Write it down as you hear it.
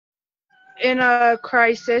in a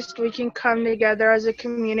crisis, we can come together as a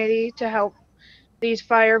community to help these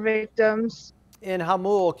fire victims. In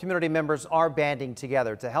Jamul, community members are banding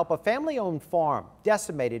together to help a family-owned farm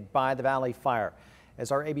decimated by the Valley Fire.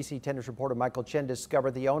 As our ABC 10 News reporter Michael Chen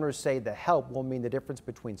discovered, the owners say the help will mean the difference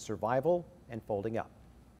between survival and folding up.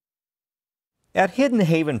 At Hidden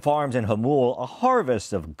Haven Farms in Jamul, a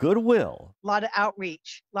harvest of goodwill. A lot of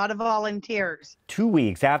outreach, a lot of volunteers. 2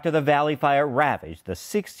 weeks after the Valley Fire ravaged the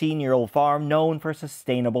 16-year-old farm known for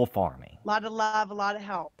sustainable farming. A lot of love, a lot of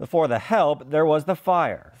help. Before the help, there was the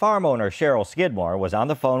fire. Farm owner Cheryl Skidmore was on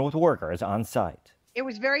the phone with workers on site. It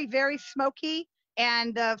was very, very smoky,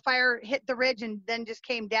 and the fire hit the ridge and then just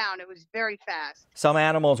came down. It was very fast. Some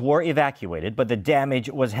animals were evacuated, but the damage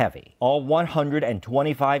was heavy. All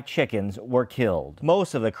 125 chickens were killed.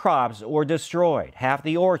 Most of the crops were destroyed, half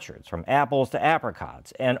the orchards from apples to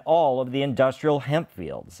apricots, and all of the industrial hemp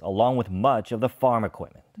fields, along with much of the farm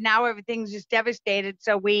equipment. Now everything's just devastated,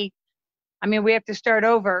 so we have to start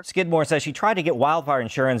over. Skidmore says she tried to get wildfire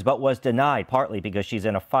insurance but was denied, partly because she's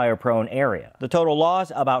in a fire-prone area. The total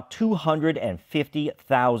loss, about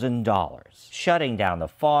 $250,000. Shutting down the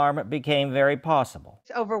farm became very possible. It's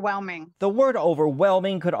overwhelming. The word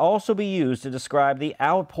overwhelming could also be used to describe the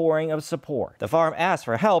outpouring of support. The farm asked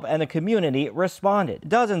for help and the community responded.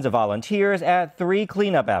 Dozens of volunteers at 3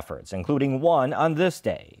 cleanup efforts, including one on this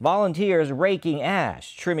day. Volunteers raking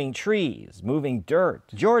ash, trimming trees, moving dirt.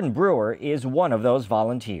 Jordan Brewer is one of those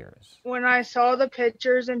volunteers. When I saw the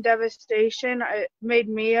pictures and devastation, it made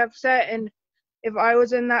me upset, and if I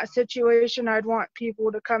was in that situation, I'd want people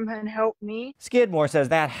to come and help me. Skidmore says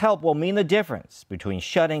that help will mean the difference between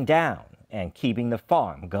shutting down and keeping the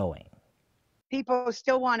farm going. People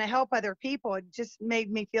still want to help other people. It just made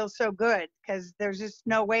me feel so good because there's just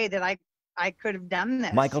no way that I could have done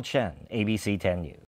this. Michael Chen, ABC 10 News.